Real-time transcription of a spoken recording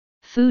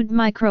Food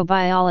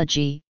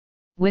microbiology,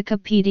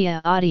 Wikipedia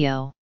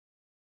audio.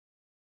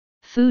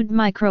 Food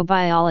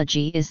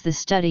microbiology is the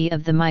study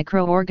of the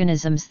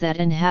microorganisms that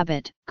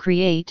inhabit,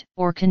 create,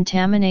 or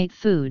contaminate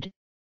food,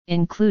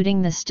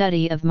 including the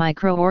study of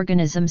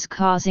microorganisms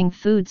causing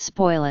food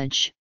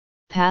spoilage,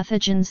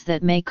 pathogens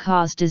that may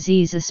cause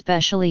disease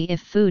especially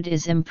if food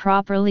is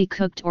improperly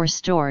cooked or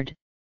stored,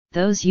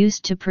 those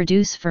used to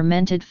produce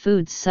fermented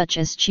foods such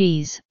as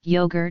cheese,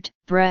 yogurt,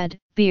 bread,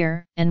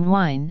 beer, and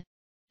wine,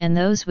 and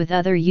those with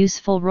other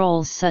useful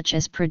roles such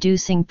as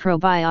producing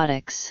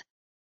probiotics.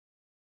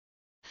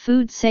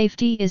 Food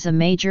safety is a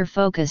major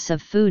focus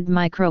of food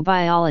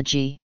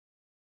microbiology.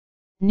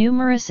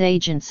 Numerous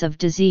agents of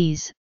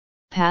disease,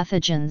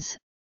 pathogens,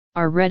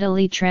 are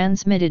readily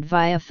transmitted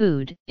via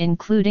food,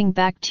 including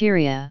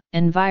bacteria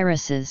and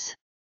viruses.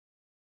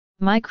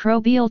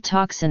 Microbial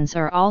toxins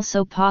are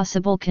also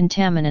possible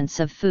contaminants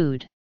of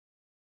food.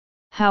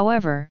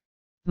 However,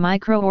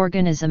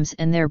 microorganisms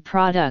and their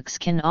products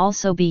can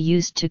also be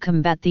used to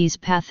combat these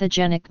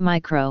pathogenic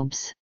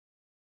microbes.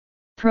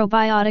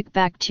 Probiotic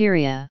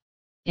bacteria,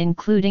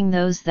 including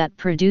those that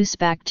produce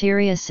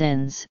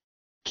bacteriocins,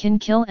 can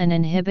kill and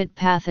inhibit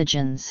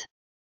pathogens.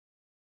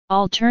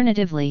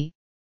 Alternatively,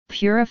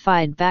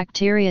 purified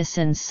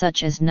bacteriocins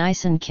such as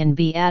niacin can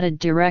be added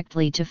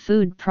directly to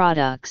food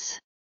products.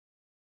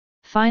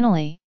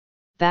 Finally,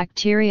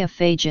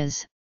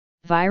 bacteriophages,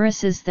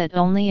 viruses that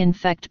only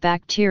infect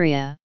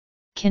bacteria,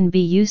 can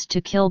be used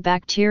to kill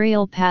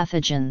bacterial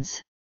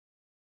pathogens.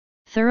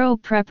 Thorough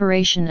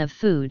preparation of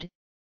food,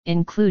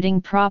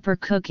 including proper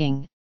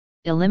cooking,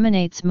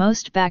 eliminates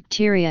most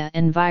bacteria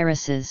and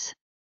viruses.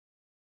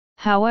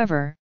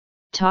 However,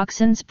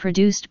 toxins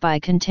produced by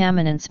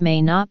contaminants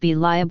may not be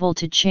liable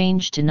to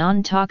change to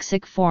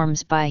non-toxic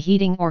forms by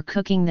heating or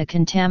cooking the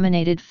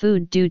contaminated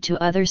food due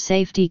to other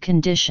safety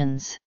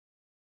conditions.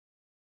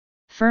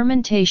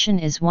 Fermentation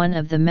is one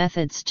of the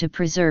methods to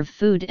preserve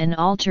food and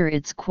alter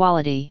its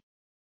quality.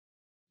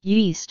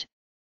 Yeast,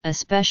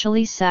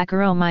 especially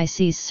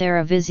Saccharomyces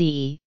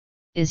cerevisiae,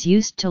 is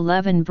used to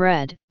leaven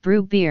bread,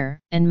 brew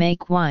beer, and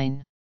make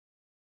wine.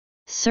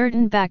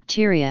 Certain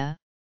bacteria,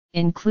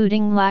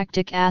 including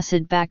lactic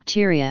acid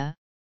bacteria,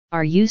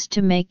 are used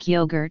to make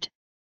yogurt,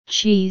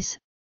 cheese,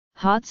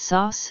 hot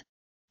sauce,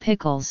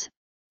 pickles,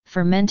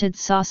 fermented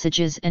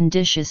sausages and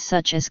dishes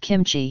such as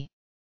kimchi.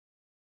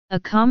 A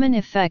common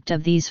effect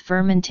of these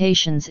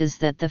fermentations is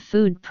that the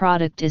food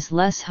product is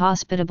less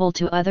hospitable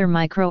to other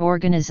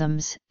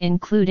microorganisms,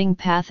 including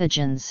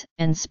pathogens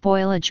and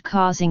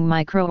spoilage-causing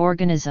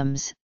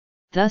microorganisms,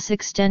 thus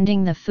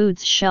extending the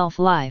food's shelf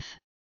life.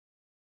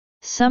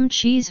 Some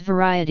cheese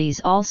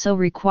varieties also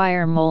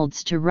require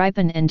molds to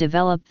ripen and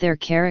develop their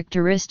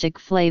characteristic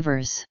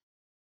flavors.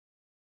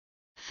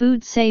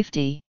 Food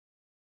safety.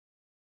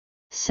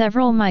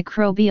 Several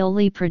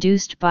microbially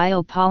produced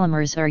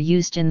biopolymers are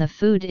used in the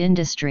food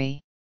industry.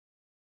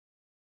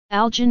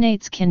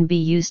 Alginates can be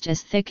used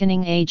as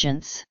thickening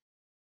agents.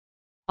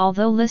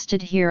 Although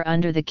listed here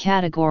under the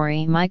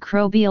category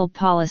microbial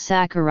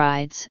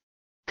polysaccharides,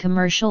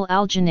 commercial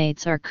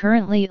alginates are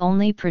currently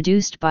only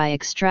produced by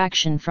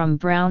extraction from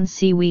brown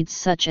seaweeds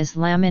such as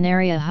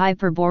Laminaria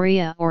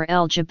hyperborea or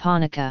L.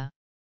 japonica.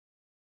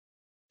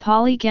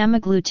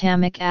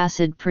 Polygamma-glutamic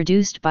acid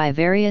produced by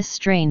various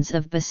strains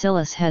of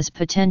bacillus has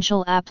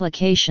potential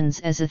applications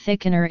as a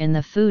thickener in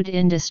the food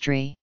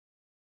industry.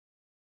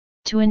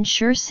 To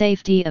ensure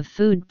safety of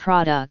food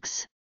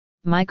products,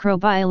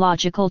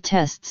 microbiological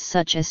tests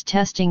such as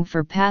testing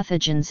for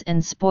pathogens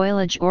and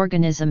spoilage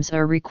organisms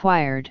are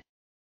required.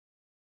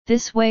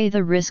 This way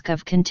the risk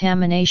of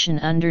contamination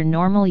under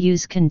normal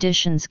use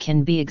conditions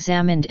can be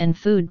examined and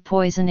food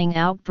poisoning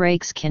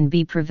outbreaks can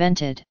be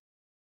prevented.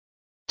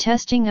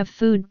 Testing of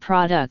food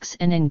products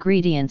and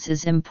ingredients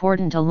is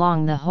important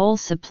along the whole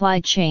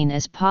supply chain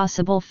as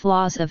possible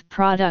flaws of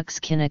products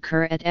can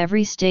occur at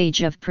every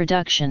stage of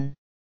production.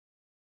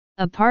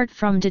 Apart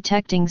from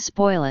detecting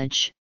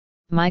spoilage,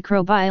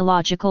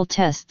 microbiological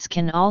tests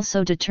can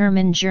also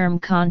determine germ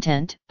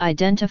content,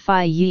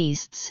 identify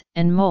yeasts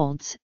and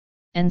molds,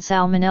 and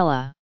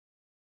salmonella.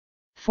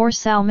 For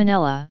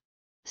salmonella,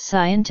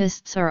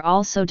 scientists are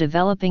also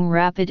developing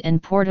rapid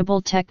and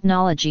portable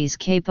technologies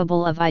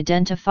capable of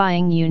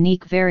identifying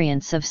unique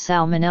variants of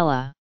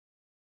salmonella.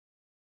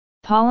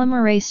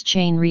 Polymerase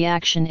chain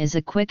reaction is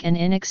a quick and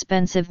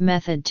inexpensive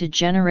method to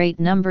generate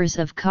numbers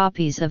of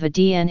copies of a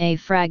DNA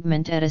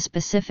fragment at a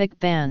specific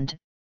band,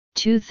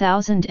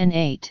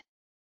 2008.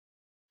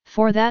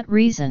 For that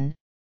reason,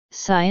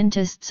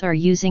 scientists are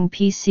using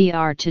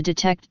PCR to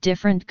detect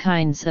different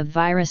kinds of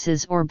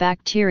viruses or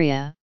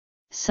bacteria,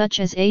 such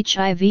as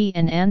HIV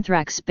and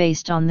anthrax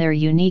based on their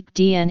unique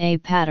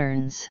DNA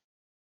patterns.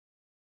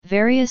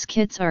 Various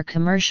kits are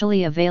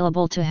commercially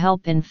available to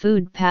help in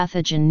food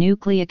pathogen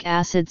nucleic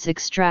acids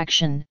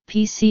extraction,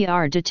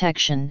 PCR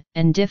detection,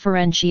 and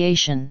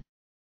differentiation.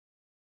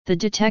 The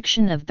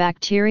detection of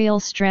bacterial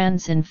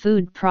strands in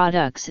food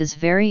products is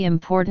very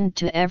important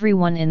to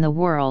everyone in the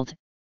world,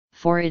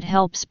 for it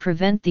helps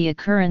prevent the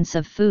occurrence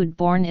of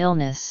foodborne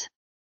illness.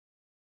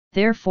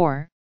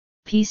 Therefore,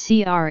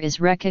 PCR is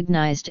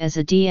recognized as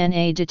a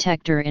DNA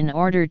detector in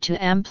order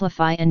to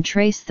amplify and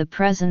trace the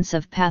presence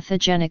of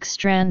pathogenic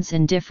strands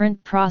in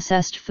different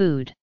processed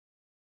food.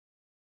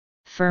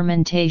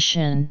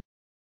 Fermentation.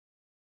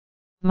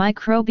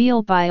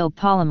 Microbial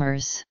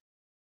biopolymers.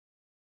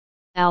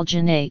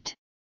 Alginate.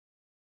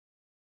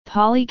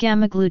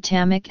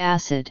 Polygammaglutamic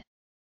acid.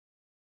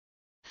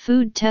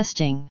 Food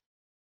testing.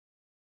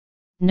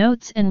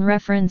 Notes and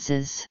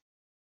references.